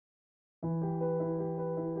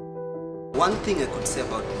One thing I could say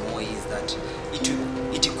about Moi is that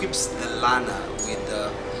it equips the learner with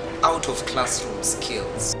out of classroom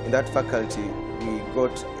skills. In that faculty, we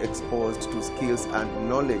got exposed to skills and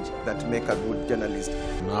knowledge that make a good journalist.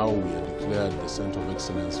 Now we are declared the Center of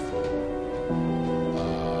Excellence for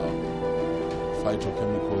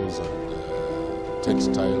phytochemicals and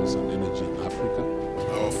textiles and energy in Africa.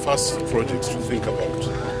 Our first projects to think about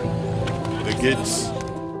the gates.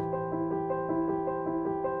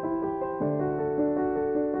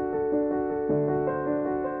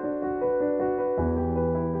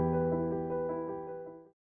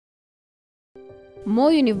 Moi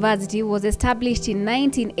University was established in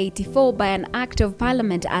 1984 by an Act of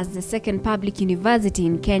Parliament as the second public university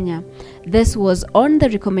in Kenya. This was on the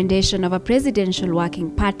recommendation of a presidential working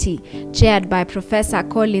party, chaired by Professor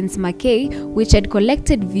Collins Mackay, which had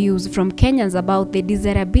collected views from Kenyans about the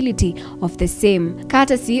desirability of the same,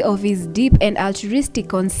 courtesy of his deep and altruistic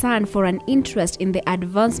concern for an interest in the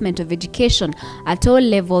advancement of education at all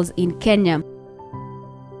levels in Kenya.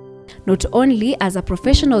 Not only as a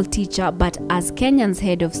professional teacher, but as Kenya's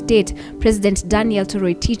head of state, President Daniel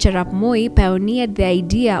Toroitich arap Moi pioneered the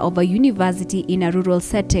idea of a university in a rural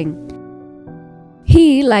setting.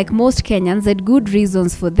 He, like most Kenyans, had good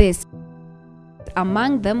reasons for this.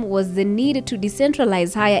 Among them was the need to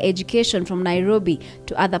decentralize higher education from Nairobi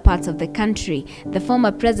to other parts of the country. The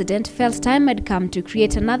former president felt time had come to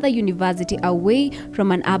create another university away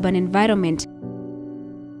from an urban environment.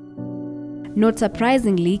 Not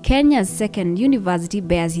surprisingly, Kenya's second university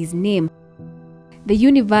bears his name. The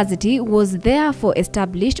university was therefore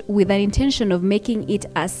established with an intention of making it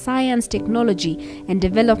a science, technology, and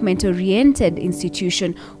development-oriented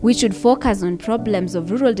institution which would focus on problems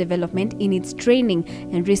of rural development in its training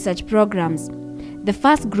and research programs. The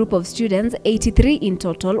first group of students, 83 in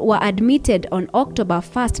total, were admitted on October 1,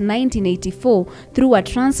 1984 through a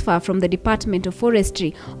transfer from the Department of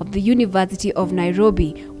Forestry of the University of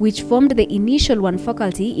Nairobi, which formed the initial one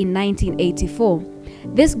faculty in 1984.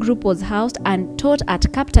 This group was housed and taught at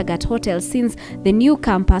Kaptagat Hotel since the new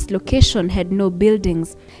campus location had no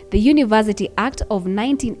buildings. The University Act of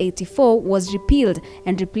 1984 was repealed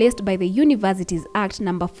and replaced by the Universities Act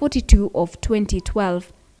No. 42 of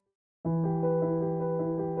 2012.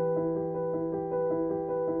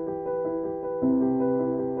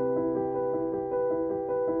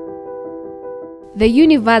 The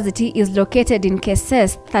university is located in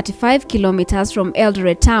Keses, 35 kilometers from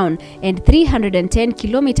Eldoret town and 310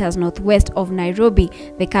 kilometers northwest of Nairobi,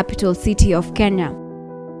 the capital city of Kenya.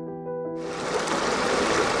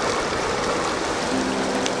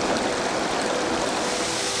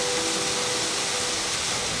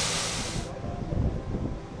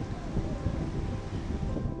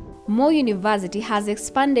 Moi University has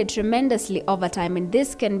expanded tremendously over time, and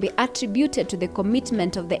this can be attributed to the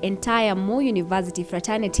commitment of the entire Moi University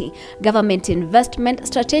fraternity, government investment,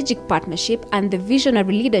 strategic partnership, and the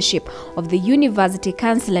visionary leadership of the University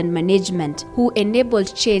Council and management, who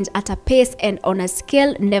enabled change at a pace and on a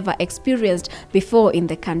scale never experienced before in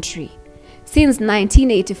the country. Since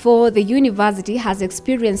 1984, the university has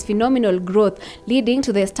experienced phenomenal growth, leading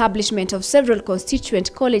to the establishment of several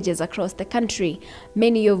constituent colleges across the country,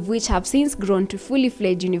 many of which have since grown to fully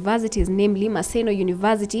fledged universities, namely Maseno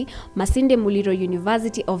University, Masinde Muliro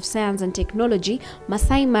University of Science and Technology,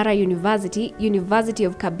 Masai Mara University, University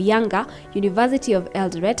of Kabianga, University of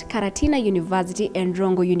Eldoret, Karatina University, and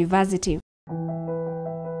Rongo University.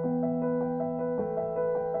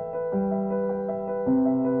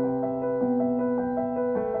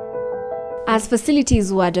 As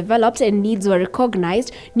facilities were developed and needs were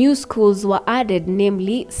recognized, new schools were added,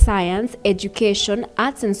 namely science, education,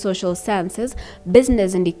 arts and social sciences,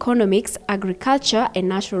 business and economics, agriculture and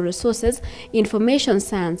natural resources, information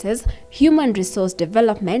sciences, human resource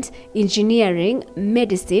development, engineering,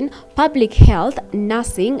 medicine, public health,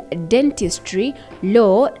 nursing, dentistry,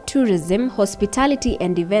 law, tourism, hospitality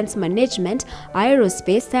and events management,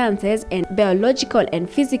 aerospace sciences, and biological and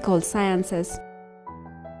physical sciences.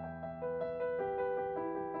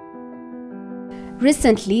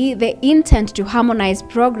 Recently, the intent to harmonize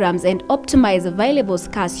programs and optimize available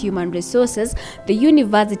scarce human resources, the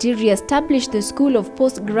university re-established the School of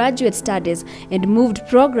Postgraduate Studies and moved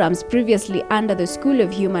programs previously under the School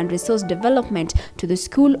of Human Resource Development to the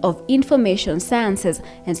School of Information Sciences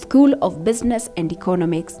and School of Business and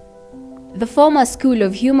Economics. The former School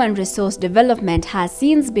of Human Resource Development has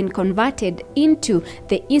since been converted into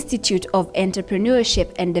the Institute of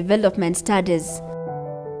Entrepreneurship and Development Studies.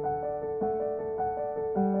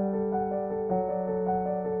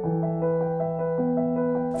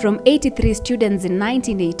 From 83 students in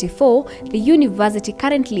 1984, the university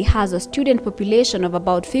currently has a student population of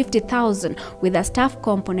about 50,000, with a staff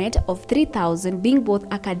component of 3,000 being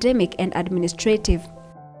both academic and administrative.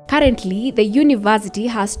 Currently, the university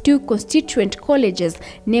has two constituent colleges,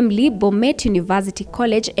 namely Bomet University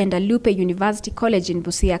College and Alupe University College in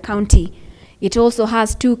Busia County. It also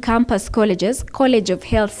has two campus colleges, College of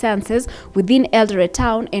Health Sciences within Eldoret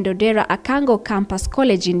Town and Odera Akango Campus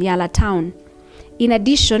College in Yala Town. In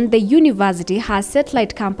addition, the university has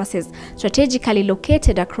satellite campuses strategically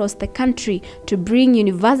located across the country to bring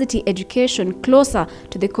university education closer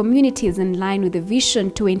to the communities in line with the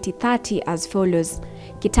Vision 2030 as follows: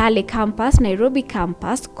 Kitale Campus, Nairobi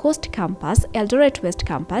Campus, Coast Campus, Eldoret West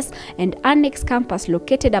Campus, and Annex Campus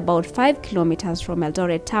located about 5 kilometers from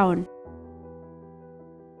Eldoret Town.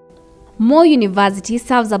 Moi University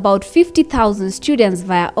serves about 50,000 students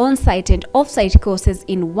via on-site and off-site courses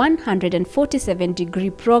in 147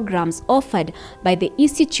 degree programs offered by the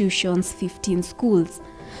institution's 15 schools.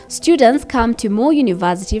 Students come to Moi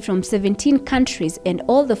University from 17 countries and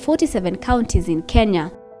all the 47 counties in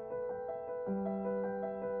Kenya.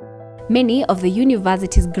 Many of the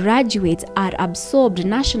university's graduates are absorbed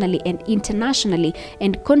nationally and internationally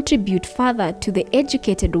and contribute further to the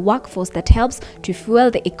educated workforce that helps to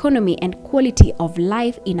fuel the economy and quality of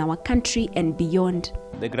life in our country and beyond.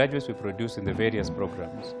 The graduates we produce in the various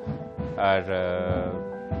programs are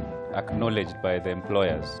acknowledged by the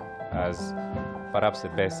employers as perhaps the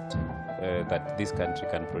best that this country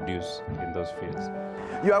can produce in those fields.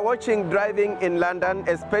 You are watching Driving in London,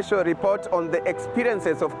 a special report on the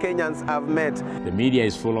experiences of Kenyans have met. The media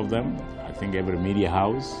is full of them. I think every media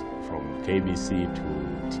house, from KBC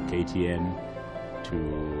to KTN to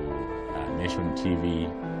Nation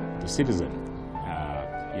TV to Citizen,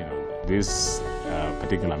 these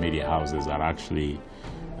particular media houses are actually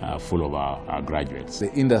full of our graduates.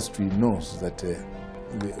 The industry knows that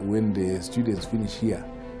when the students finish here,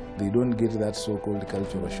 they don't get that so-called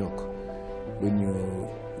cultural shock. When you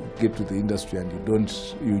get to the industry and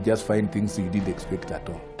you just find things you didn't expect at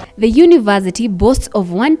all. The university boasts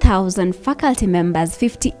of 1,000 faculty members,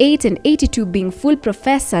 58 and 82 being full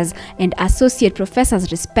professors and associate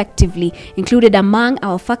professors respectively. Included among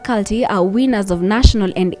our faculty are winners of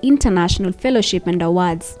national and international fellowship and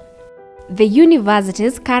awards. The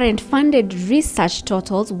university's current funded research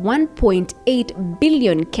totals 1.8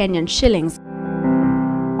 billion Kenyan shillings.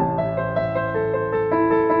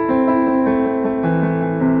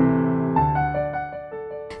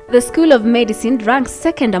 The School of Medicine ranks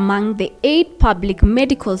second among the 8 public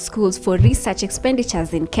medical schools for research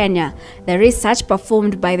expenditures in Kenya. The research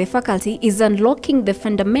performed by the faculty is unlocking the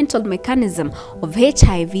fundamental mechanism of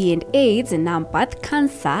HIV and AIDS in Ampath,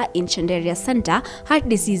 cancer in Chenderia Center, heart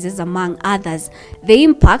diseases, among others. The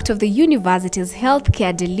impact of the university's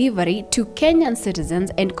healthcare delivery to Kenyan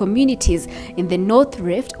citizens and communities in the North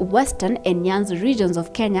Rift, Western and Nyanza regions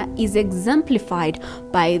of Kenya is exemplified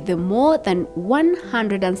by the more than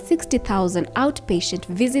 160,000 outpatient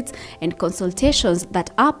visits and consultations that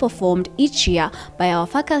are performed each year by our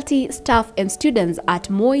faculty, staff and students at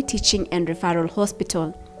Moi Teaching and Referral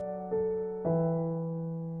Hospital.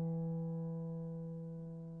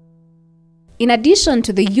 In addition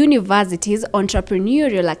to the university's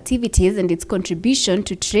entrepreneurial activities and its contribution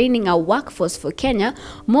to training our workforce for Kenya,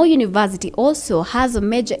 Moi University also has a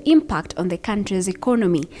major impact on the country's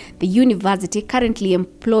economy. The university currently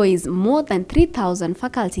employs more than 3,000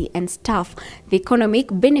 faculty and staff, the economic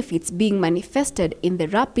benefits being manifested in the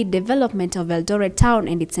rapid development of Eldoret Town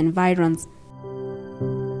and its environs.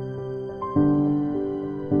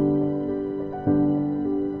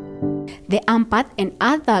 The Ampath and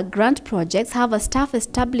other grant projects have a staff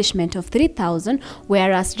establishment of 3,000,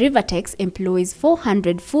 whereas Rivertex employs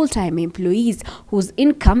 400 full-time employees, whose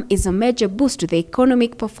income is a major boost to the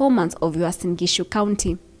economic performance of Uasin Gishu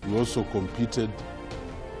County. We also competed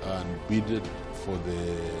and bidded for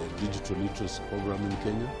the digital literacy program in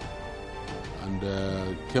Kenya and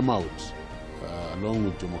came out along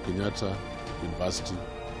with Jomo Kenyatta University.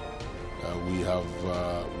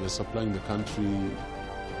 We're supplying the country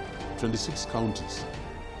 26 counties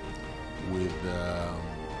with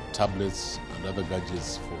tablets and other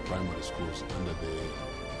gadgets for primary schools under the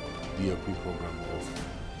DLP program of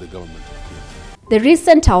the government of Kenya. The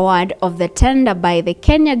recent award of the tender by the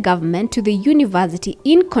Kenya government to the university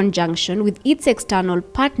in conjunction with its external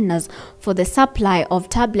partners for the supply of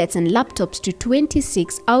tablets and laptops to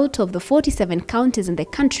 26 out of the 47 counties in the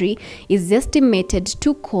country is estimated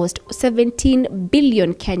to cost 17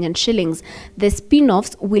 billion Kenyan shillings. The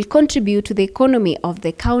spin-offs will contribute to the economy of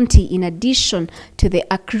the county in addition to the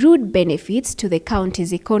accrued benefits to the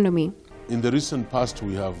county's economy. In the recent past,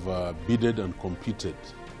 we have bidded and competed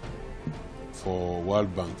for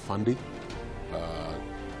World Bank funding,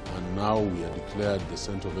 and now we are declared the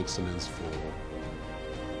Center of Excellence for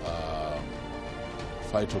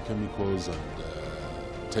phytochemicals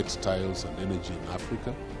and textiles and energy in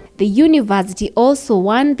Africa. The university also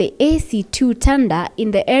won the AC2 tender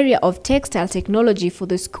in the area of textile technology for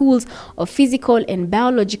the schools of physical and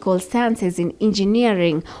biological sciences and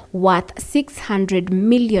engineering, worth 600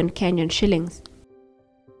 million Kenyan shillings.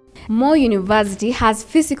 Moi University has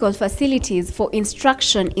physical facilities for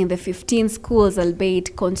instruction in the 15 schools,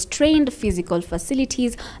 albeit constrained physical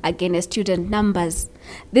facilities against student numbers.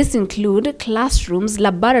 These include classrooms,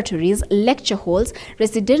 laboratories, lecture halls,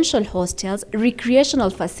 residential hostels,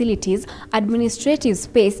 recreational facilities, administrative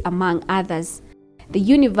space, among others. The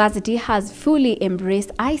university has fully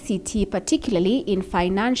embraced ICT, particularly in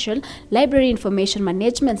financial, library information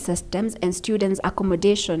management systems, and students'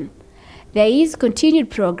 accommodation. There is continued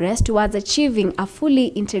progress towards achieving a fully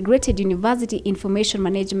integrated university information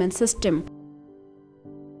management system.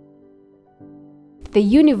 The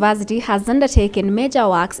university has undertaken major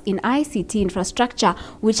works in ICT infrastructure,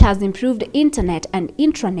 which has improved internet and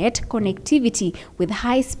intranet connectivity with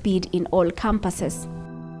high speed in all campuses.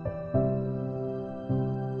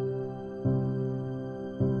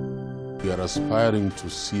 We are aspiring to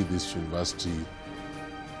see this university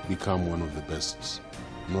become one of the best,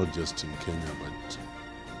 not just in Kenya, but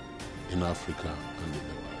in Africa and in the world.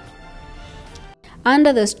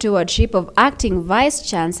 Under the stewardship of Acting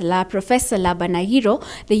Vice-Chancellor Professor Labanahiro,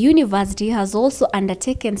 the university has also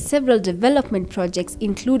undertaken several development projects,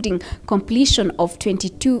 including completion of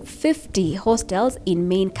 2250 hostels in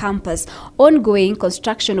main campus, ongoing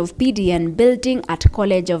construction of PDN building at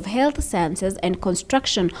College of Health Sciences, and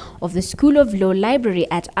construction of the School of Law Library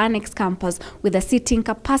at Annex campus with a seating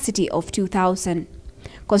capacity of 2,000.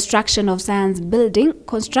 Construction of science building,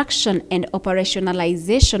 construction and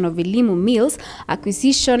operationalization of Elimu Mills,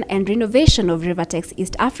 acquisition and renovation of Rivertex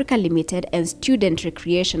East Africa Limited, and student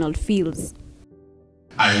recreational fields.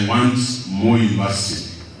 I want Moi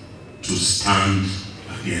University to stand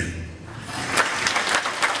again.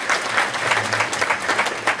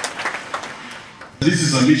 This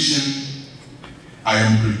is a mission I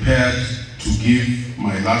am prepared to give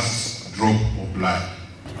my last drop of blood.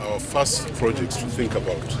 Our first projects to think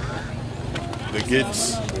about: the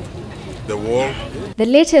gates, the wall. The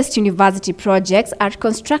latest university projects are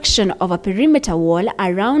construction of a perimeter wall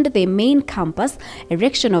around the main campus,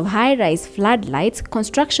 erection of high-rise floodlights,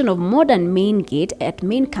 construction of modern main gate at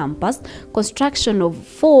main campus, construction of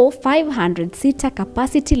 4 500-seater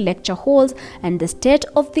capacity lecture halls, and the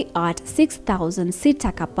state-of-the-art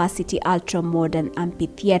 6,000-seater capacity ultra-modern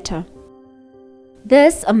amphitheater.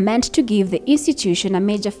 This are meant to give the institution a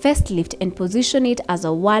major facelift and position it as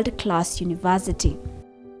a world-class university.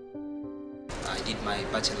 I did my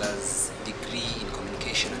bachelor's degree in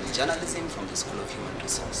communication and journalism from the School of Human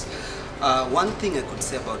Resources. One thing I could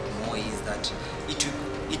say about Moi is that it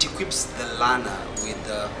equips the learner with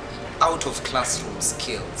out-of-classroom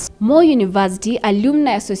skills. Moi University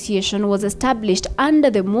Alumni Association was established under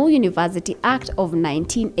the Moi University Act of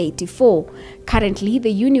 1984. Currently, the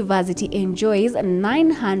university enjoys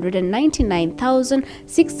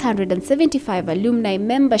 999,675 alumni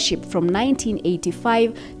membership from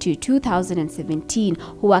 1985 to 2017,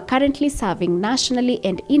 who are currently serving nationally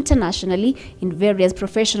and internationally in various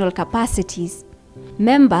professional capacities.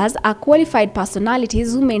 Members are qualified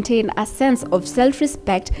personalities who maintain a sense of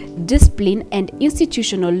self-respect, discipline, and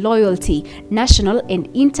institutional loyalty, national and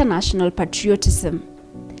international patriotism.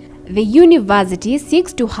 The university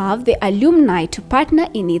seeks to have the alumni to partner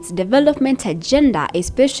in its development agenda,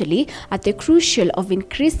 especially at the crucial of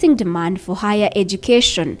increasing demand for higher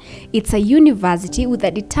education. It's a university with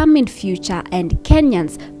a determined future and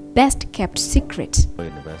Kenyans' best-kept secret. Moi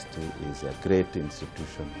University is a great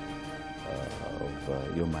institution of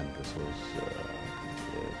human resource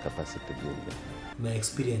capacity building. My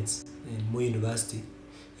experience in Moi University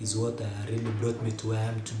is what really brought me to where I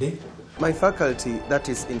am today. My faculty, that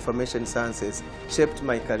is Information Sciences, shaped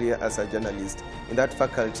my career as a journalist. In that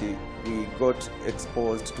faculty, we got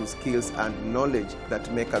exposed to skills and knowledge that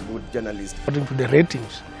make a good journalist. According to the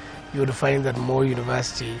ratings, you would find that Moi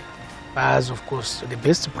University has, of course, the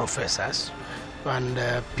best professors and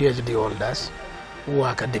PhD holders who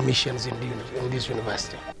are academicians in this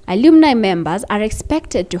university. Alumni members are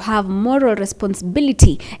expected to have moral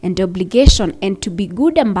responsibility and obligation and to be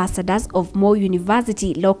good ambassadors of Moi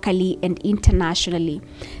University locally and internationally.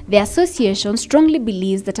 The association strongly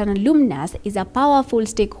believes that an alumnus is a powerful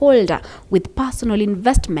stakeholder with personal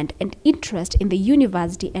investment and interest in the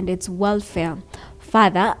university and its welfare.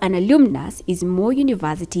 Further, an alumnus is Moi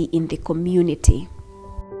University in the community.